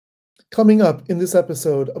Coming up in this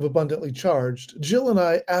episode of Abundantly Charged, Jill and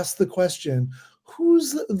I ask the question,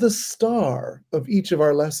 who's the star of each of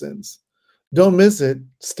our lessons? Don't miss it.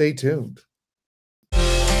 Stay tuned.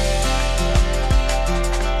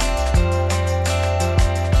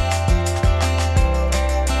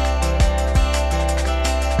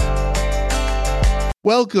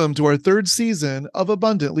 Welcome to our third season of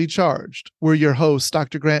Abundantly Charged. We're your hosts,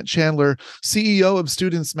 Dr. Grant Chandler, CEO of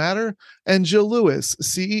Students Matter, and Jill Lewis,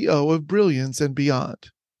 CEO of Brilliance and Beyond.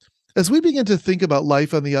 As we begin to think about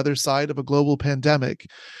life on the other side of a global pandemic,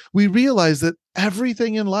 we realize that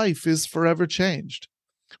everything in life is forever changed.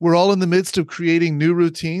 We're all in the midst of creating new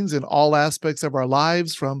routines in all aspects of our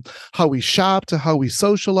lives, from how we shop to how we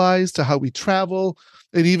socialize to how we travel,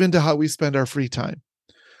 and even to how we spend our free time.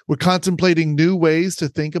 We're contemplating new ways to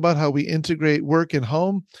think about how we integrate work and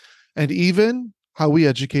home, and even how we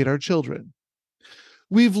educate our children.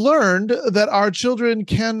 We've learned that our children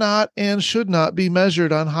cannot and should not be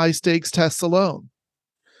measured on high-stakes tests alone.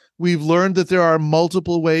 We've learned that there are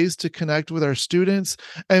multiple ways to connect with our students,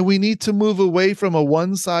 and we need to move away from a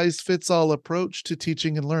one-size-fits-all approach to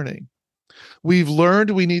teaching and learning. We've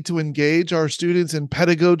learned we need to engage our students in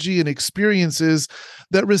pedagogy and experiences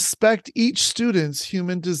that respect each student's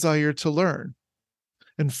human desire to learn.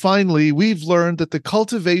 And finally, we've learned that the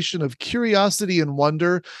cultivation of curiosity and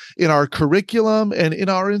wonder in our curriculum and in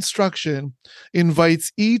our instruction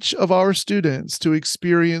invites each of our students to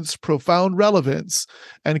experience profound relevance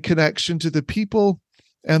and connection to the people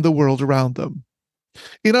and the world around them.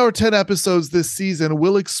 In our 10 episodes this season,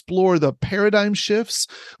 we'll explore the paradigm shifts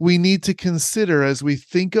we need to consider as we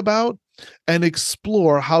think about and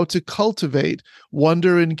explore how to cultivate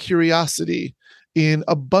wonder and curiosity in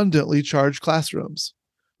abundantly charged classrooms.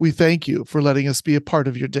 We thank you for letting us be a part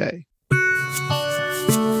of your day.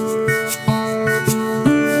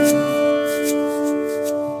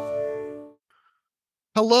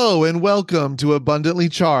 Hello and welcome to Abundantly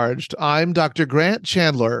Charged. I'm Dr. Grant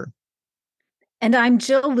Chandler. And I'm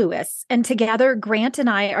Jill Lewis, and together, Grant and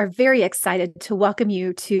I are very excited to welcome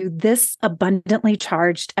you to this Abundantly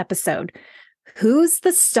Charged episode. Who's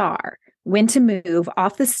the star? When to move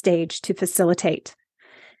off the stage to facilitate.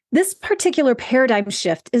 This particular paradigm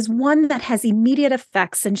shift is one that has immediate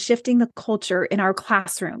effects in shifting the culture in our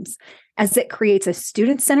classrooms, as it creates a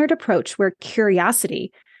student-centered approach where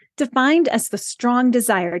curiosity, defined as the strong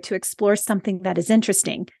desire to explore something that is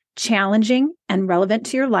interesting, challenging, and relevant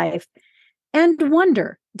to your life, and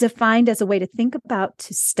wonder, defined as a way to think about,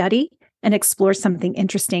 to study, and explore something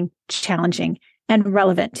interesting, challenging, and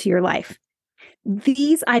relevant to your life.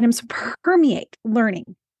 These items permeate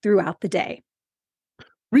learning throughout the day.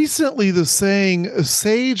 Recently, the saying,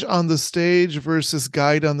 sage on the stage versus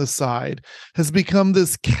guide on the side, has become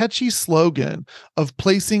this catchy slogan of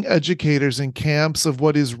placing educators in camps of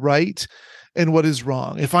what is right and what is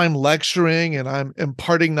wrong. If I'm lecturing and I'm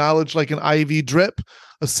imparting knowledge like an IV drip,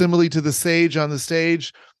 a simile to the sage on the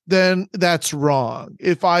stage, then that's wrong.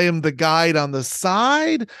 If I am the guide on the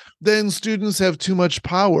side, then students have too much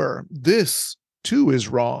power. This too is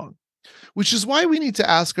wrong. Which is why we need to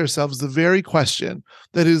ask ourselves the very question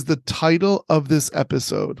that is the title of this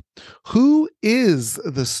episode. Who is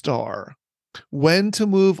the star? When to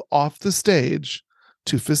move off the stage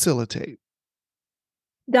to facilitate.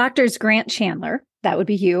 Doctors Grant Chandler, that would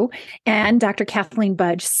be you, and Dr. Kathleen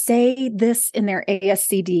Budge say this in their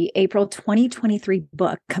ASCD April 2023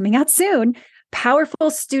 book, coming out soon,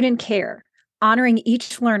 Powerful Student Care, honoring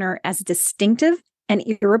each learner as distinctive and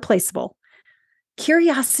irreplaceable.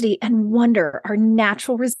 Curiosity and wonder are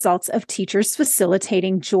natural results of teachers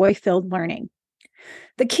facilitating joy-filled learning.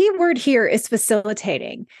 The key word here is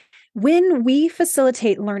facilitating. When we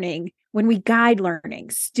facilitate learning, when we guide learning,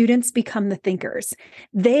 students become the thinkers.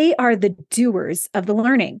 They are the doers of the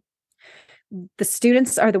learning. The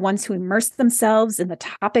students are the ones who immerse themselves in the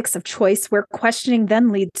topics of choice, where questioning then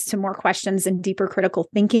leads to more questions and deeper critical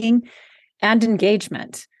thinking and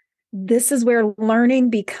engagement. This is where learning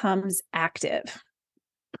becomes active.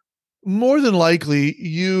 More than likely,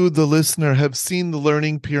 you, the listener, have seen the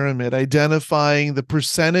learning pyramid identifying the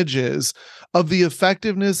percentages of the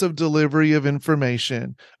effectiveness of delivery of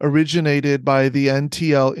information originated by the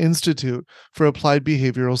NTL Institute for Applied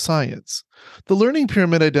Behavioral Science. The learning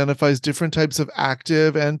pyramid identifies different types of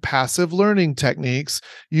active and passive learning techniques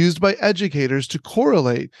used by educators to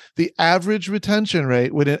correlate the average retention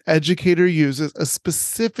rate when an educator uses a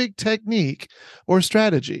specific technique or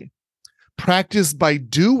strategy. Practice by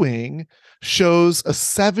doing shows a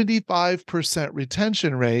 75%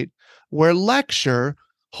 retention rate, where lecture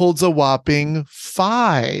holds a whopping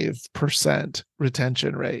 5%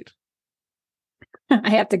 retention rate. I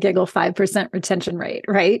have to giggle, 5% retention rate,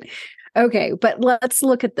 right? Okay, but let's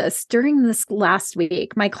look at this. During this last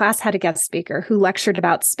week, my class had a guest speaker who lectured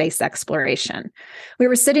about space exploration. We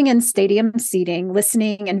were sitting in stadium seating,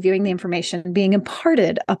 listening and viewing the information being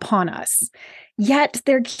imparted upon us. Yet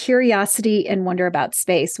their curiosity and wonder about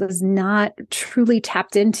space was not truly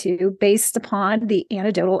tapped into based upon the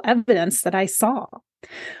anecdotal evidence that I saw.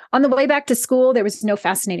 On the way back to school, there was no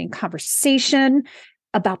fascinating conversation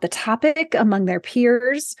about the topic among their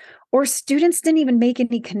peers, or students didn't even make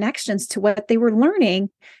any connections to what they were learning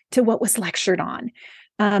to what was lectured on.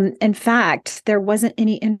 In fact, there wasn't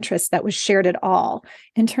any interest that was shared at all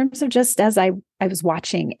in terms of just as I was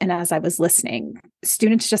watching and as I was listening.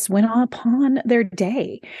 Students just went on upon their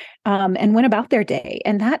day and went about their day.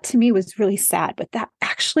 And that to me was really sad, but that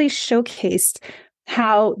actually showcased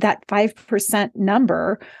how that 5%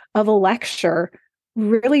 number of a lecture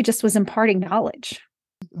really just was imparting knowledge.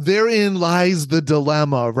 Therein lies the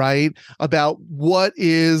dilemma, right? About what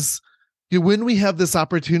is, when we have this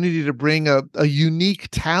opportunity to bring a unique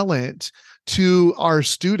talent to our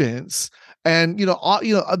students, and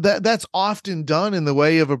that's often done in the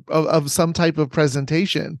way of some type of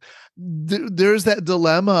presentation. There's that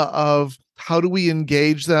dilemma of how do we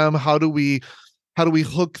engage them? How do we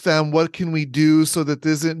hook them? What can we do so that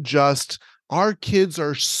this isn't just our kids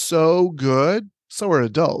are so good, so are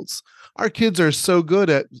adults. Our kids are so good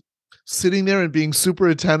at sitting there and being super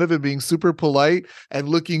attentive and being super polite and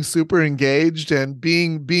looking super engaged and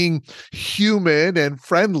being human and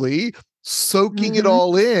friendly, soaking it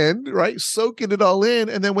all in, right? Soaking it all in.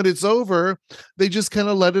 And then when it's over, they just kind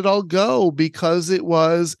of let it all go because it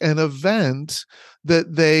was an event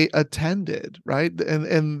that they attended, right?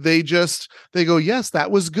 And they go, yes,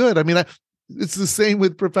 that was good. I mean, it's the same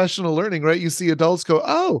with professional learning, right? You see adults go,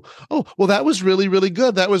 oh, well, that was really, really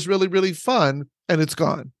good. That was really, really fun. And it's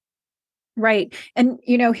gone. Right. And,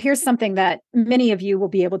 here's something that many of you will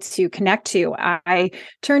be able to connect to. I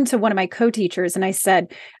turned to one of my co-teachers and I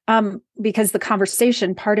said, because the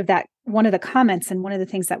conversation, part of that, one of the comments and one of the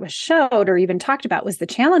things that was showed or even talked about was the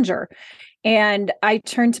challenger. And I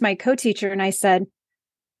turned to my co-teacher and I said,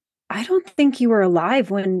 I don't think you were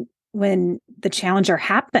alive when the challenger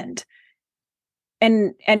happened.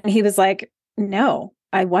 And he was like, no,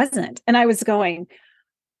 I wasn't. And I was going,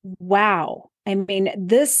 wow. I mean,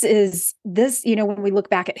 this, when we look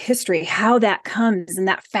back at history, how that comes and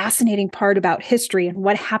that fascinating part about history and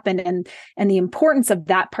what happened and the importance of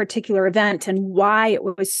that particular event and why it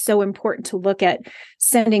was so important to look at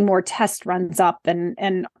sending more test runs up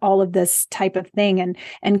and all of this type of thing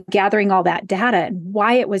and gathering all that data and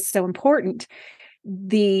why it was so important.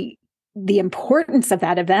 The importance of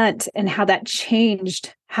that event and how that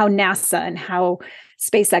changed how NASA and how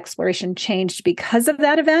space exploration changed because of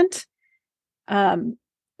that event.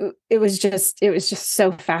 It was just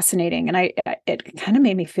so fascinating. And it kind of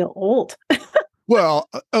made me feel old. Well,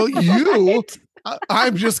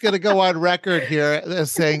 I'm just going to go on record here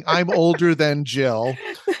as saying I'm older than Jill.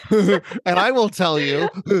 And I will tell you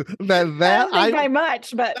that I don't think by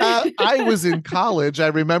much, but I was in college. I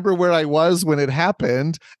remember where I was when it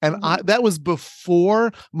happened. And that was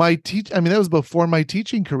before my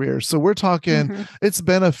teaching career. So we're talking, it's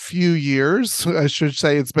been a few years. I should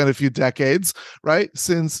say it's been a few decades, right?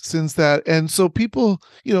 Since that. And so people,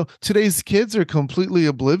 today's kids are completely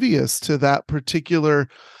oblivious to that particular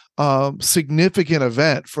significant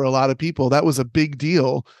event for a lot of people. That was a big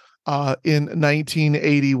deal in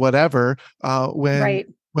 1980, whatever,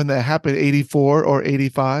 when that happened, 84 or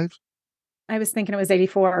 85. I was thinking it was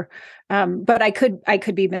 84. But I could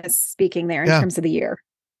be misspeaking there in terms of the year.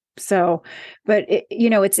 So, but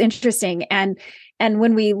it's interesting. And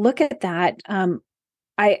when we look at that,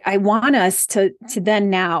 I want us to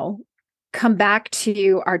then now come back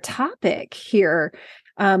to our topic here.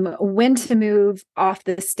 When to move off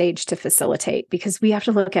the stage to facilitate, because we have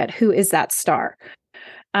to look at who is that star.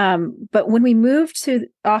 But when we move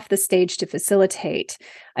off the stage to facilitate,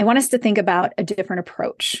 I want us to think about a different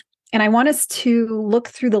approach. And I want us to look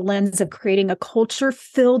through the lens of creating a culture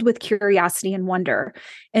filled with curiosity and wonder,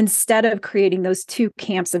 instead of creating those two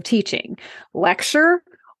camps of teaching, lecture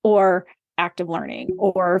or active learning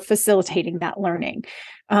or facilitating that learning.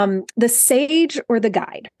 The sage or the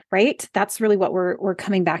guide, right? That's really what we're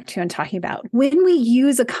coming back to and talking about. When we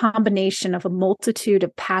use a combination of a multitude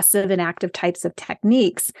of passive and active types of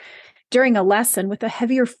techniques during a lesson with a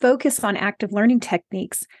heavier focus on active learning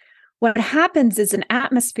techniques, what happens is an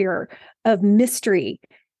atmosphere of mystery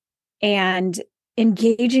and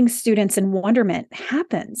engaging students in wonderment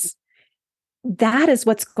happens. That is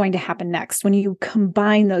what's going to happen next when you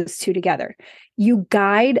combine those two together. You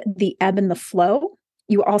guide the ebb and the flow.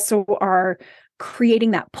 You also are creating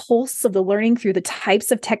that pulse of the learning through the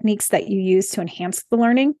types of techniques that you use to enhance the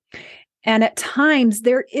learning. And at times,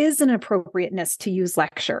 there is an appropriateness to use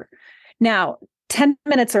lecture. Now, 10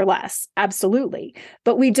 minutes or less, absolutely.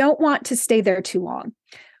 But we don't want to stay there too long.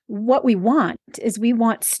 What we want is we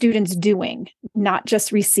want students doing, not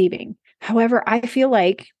just receiving. However, I feel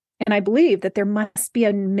like, and I believe that there must be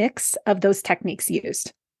a mix of those techniques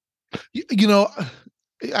used. You know,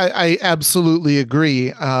 I absolutely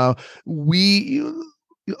agree. A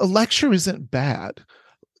lecture isn't bad.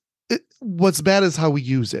 What's bad is how we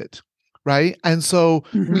use it, right? And so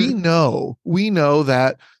we know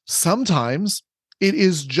that sometimes it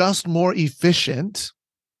is just more efficient,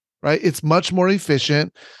 right? It's much more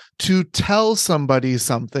efficient to tell somebody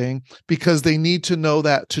something because they need to know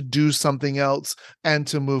that to do something else and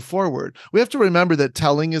to move forward. We have to remember that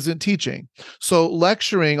telling isn't teaching. So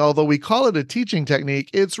lecturing, although we call it a teaching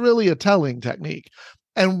technique, it's really a telling technique.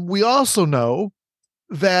 And we also know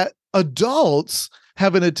that adults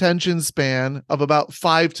have an attention span of about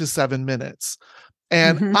 5 to 7 minutes.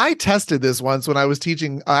 And I tested this once when I was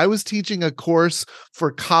teaching a course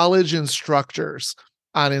for college instructors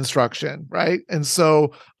on instruction, right? And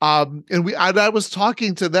so I was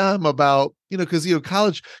talking to them about, because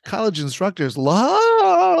college instructors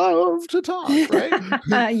love to talk,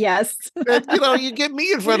 right? Yes. And, you get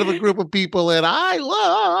me in front of a group of people and I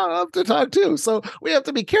love to talk too. So we have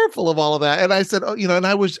to be careful of all of that. And I said, I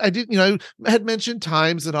had mentioned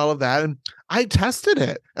times and all of that. And I tested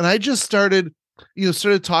it and I just started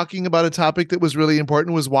talking about a topic that was really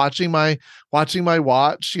important, was watching my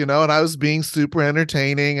watch, and I was being super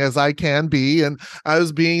entertaining as I can be, and I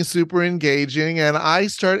was being super engaging. And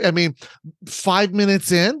 5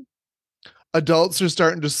 minutes in, adults are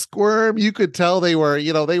starting to squirm. You could tell they were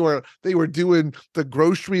doing the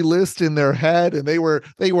grocery list in their head, and they were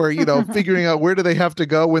figuring out where do they have to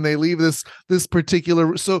go when they leave this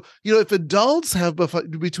particular. So, if adults have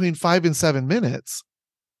between 5 and 7 minutes,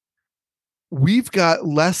 we've got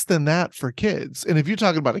less than that for kids. And if you're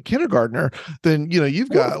talking about a kindergartner, then, you've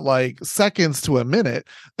got like seconds to a minute.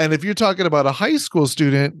 And if you're talking about a high school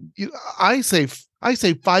student, I say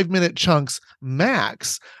 5-minute chunks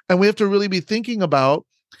max. And we have to really be thinking about,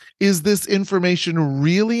 is this information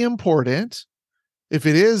really important? If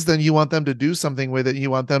it is, then you want them to do something with it.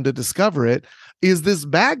 You want them to discover it. Is this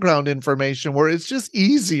background information where it's just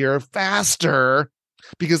easier, faster,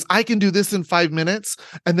 because I can do this in 5 minutes,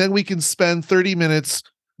 and then we can spend 30 minutes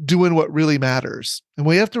doing what really matters. And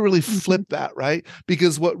we have to really flip that, right?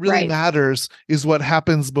 Because what really matters is what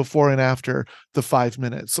happens before and after the 5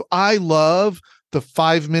 minutes. So I love the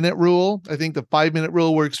 5-minute rule. I think the 5-minute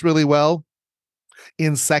rule works really well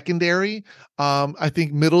in secondary. I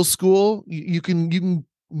think middle school, you can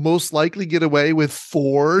most likely get away with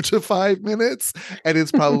 4 to 5 minutes, and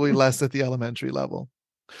it's probably less at the elementary level.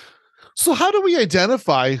 So how do we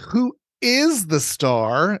identify who is the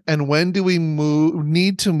star and when do we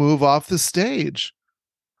need to move off the stage?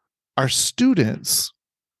 Our students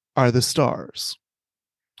are the stars.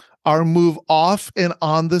 Our move off and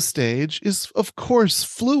on the stage is, of course,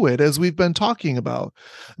 fluid, as we've been talking about.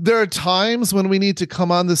 There are times when we need to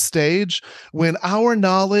come on the stage when our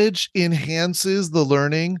knowledge enhances the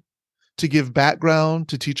learning, to give background,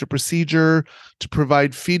 to teach a procedure, to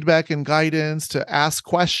provide feedback and guidance, to ask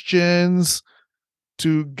questions,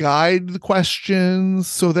 to guide the questions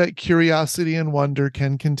so that curiosity and wonder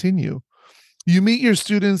can continue. You meet your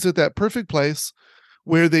students at that perfect place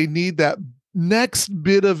where they need that next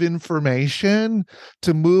bit of information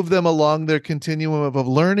to move them along their continuum of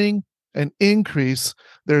learning and increase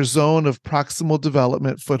their zone of proximal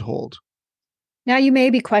development foothold. Now you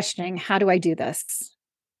may be questioning, how do I do this?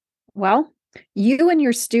 Well, you and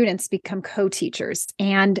your students become co-teachers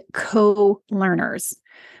and co-learners.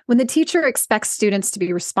 When the teacher expects students to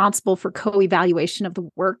be responsible for co-evaluation of the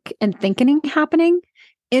work and thinking happening,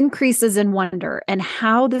 increases in wonder, and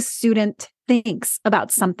how the student thinks about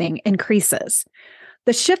something increases.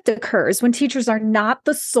 The shift occurs when teachers are not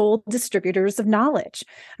the sole distributors of knowledge.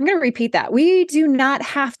 I'm going to repeat that. We do not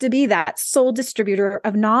have to be that sole distributor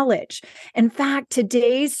of knowledge. In fact,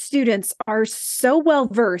 today's students are so well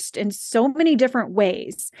versed in so many different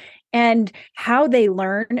ways. And how they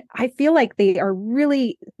learn, I feel like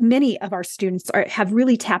many of our students have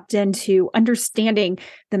really tapped into understanding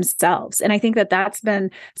themselves. And I think that that's been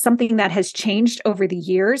something that has changed over the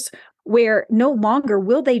years, where no longer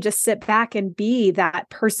will they just sit back and be that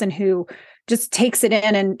person who just takes it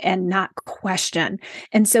in and not question.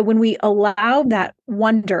 And so when we allow that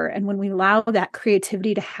wonder and when we allow that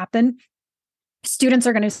creativity to happen, students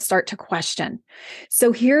are going to start to question.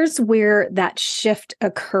 So here's where that shift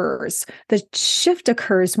occurs. The shift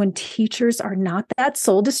occurs when teachers are not that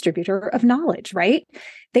sole distributor of knowledge, right?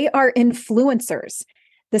 They are influencers.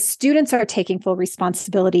 The students are taking full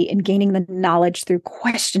responsibility in gaining the knowledge through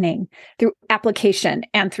questioning, through application,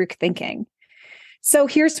 and through thinking. So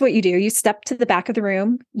here's what you do. You step to the back of the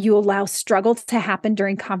room. You allow struggle to happen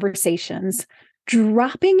during conversations,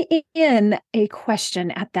 dropping in a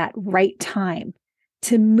question at that right time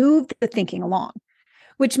to move the thinking along,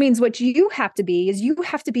 which means what you have to be is you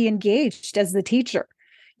have to be engaged as the teacher.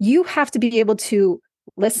 You have to be able to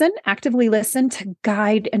listen, actively listen to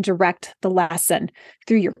guide and direct the lesson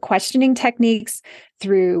through your questioning techniques,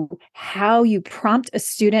 through how you prompt a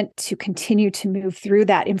student to continue to move through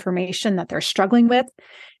that information that they're struggling with.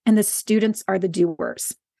 And the students are the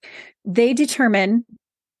doers. They determine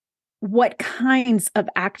what kinds of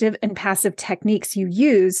active and passive techniques you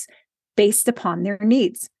use based upon their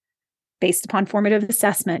needs, based upon formative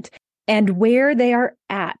assessment, and where they are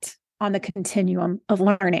at on the continuum of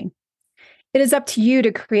learning. It is up to you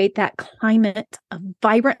to create that climate of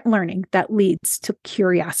vibrant learning that leads to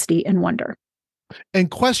curiosity and wonder.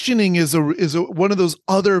 And questioning is one of those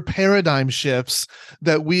other paradigm shifts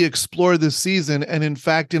that we explore this season. And in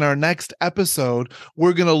fact, in our next episode,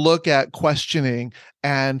 we're going to look at questioning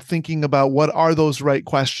and thinking about what are those right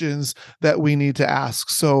questions that we need to ask.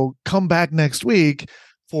 So come back next week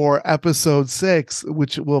for episode 6,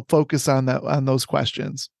 which will focus on those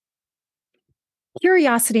questions.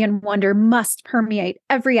 Curiosity and wonder must permeate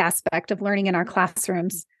every aspect of learning in our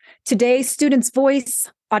classrooms. Today, students'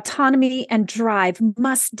 voice, autonomy, and drive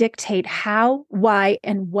must dictate how, why,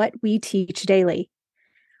 and what we teach daily.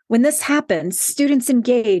 When this happens, students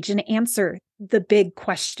engage and answer the big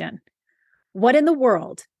question: what in the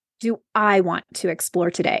world do I want to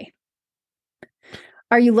explore today?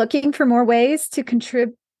 Are you looking for more ways to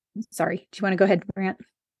contribute? Sorry, do you want to go ahead, Grant?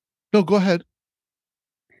 No, go ahead.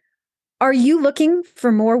 Are you looking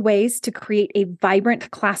for more ways to create a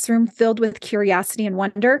vibrant classroom filled with curiosity and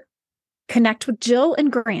wonder? Connect with Jill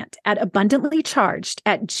and Grant at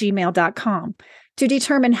abundantlycharged@gmail.com to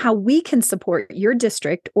determine how we can support your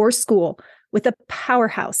district or school with a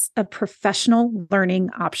powerhouse of professional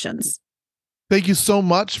learning options. Thank you so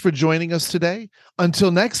much for joining us today.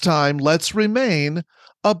 Until next time, let's remain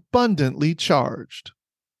abundantly charged.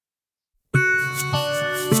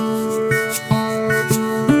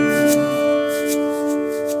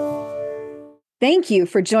 Thank you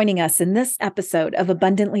for joining us in this episode of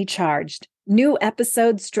Abundantly Charged. New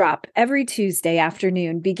episodes drop every Tuesday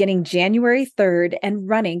afternoon, beginning January 3rd and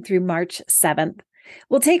running through March 7th.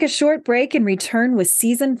 We'll take a short break and return with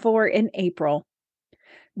Season 4 in April.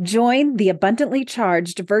 Join the Abundantly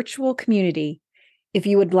Charged virtual community. If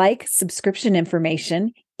you would like subscription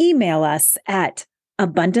information, email us at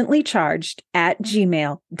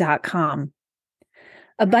abundantlycharged@gmail.com.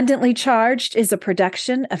 Abundantly Charged is a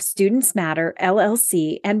production of Students Matter,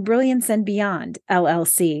 LLC, and Brilliance and Beyond,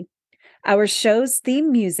 LLC. Our show's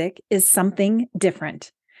theme music is Something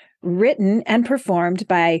Different, written and performed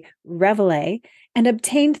by Reveille and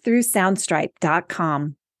obtained through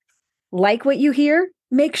soundstripe.com. Like what you hear?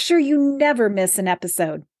 Make sure you never miss an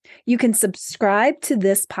episode. You can subscribe to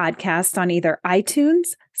this podcast on either iTunes,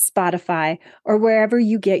 Spotify, or wherever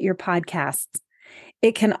you get your podcasts.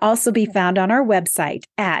 It can also be found on our website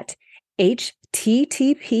at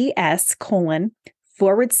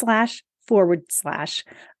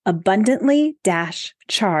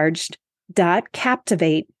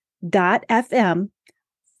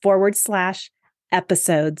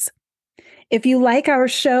If you like our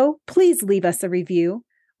show, please leave us a review.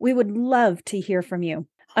 We would love to hear from you.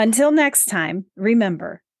 Until next time,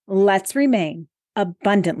 remember, let's remain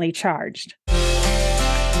abundantly charged.